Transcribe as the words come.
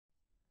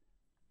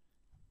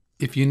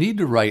If you need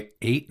to write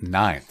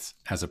 8/9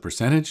 as a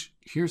percentage,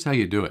 here's how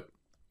you do it.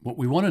 What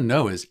we want to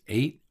know is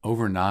 8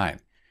 over 9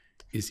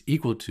 is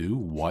equal to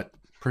what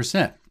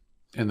percent?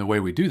 And the way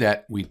we do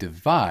that, we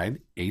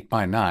divide 8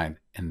 by 9,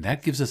 and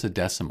that gives us a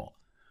decimal.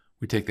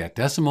 We take that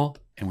decimal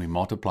and we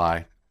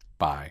multiply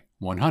by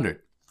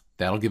 100.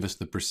 That'll give us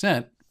the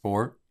percent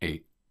for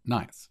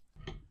 8/9.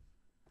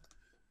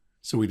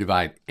 So we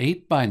divide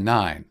 8 by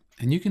 9,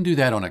 and you can do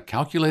that on a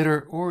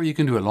calculator or you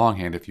can do it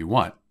longhand if you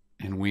want.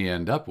 And we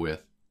end up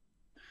with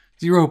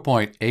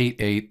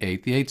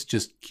 0.888. The 8s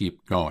just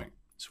keep going.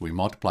 So we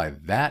multiply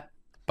that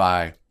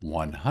by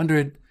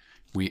 100.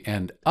 We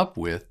end up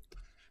with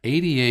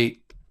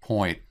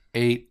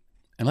 88.8,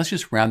 and let's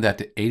just round that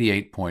to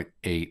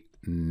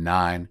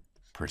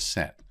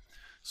 88.89%.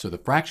 So the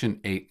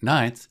fraction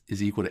 8/9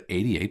 is equal to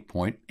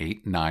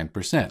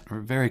 88.89%,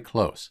 or very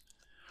close.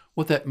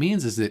 What that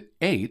means is that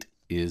 8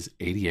 is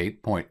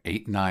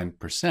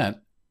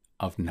 88.89%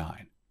 of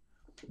 9.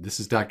 This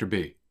is Dr.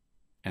 B,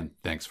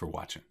 and thanks for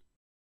watching.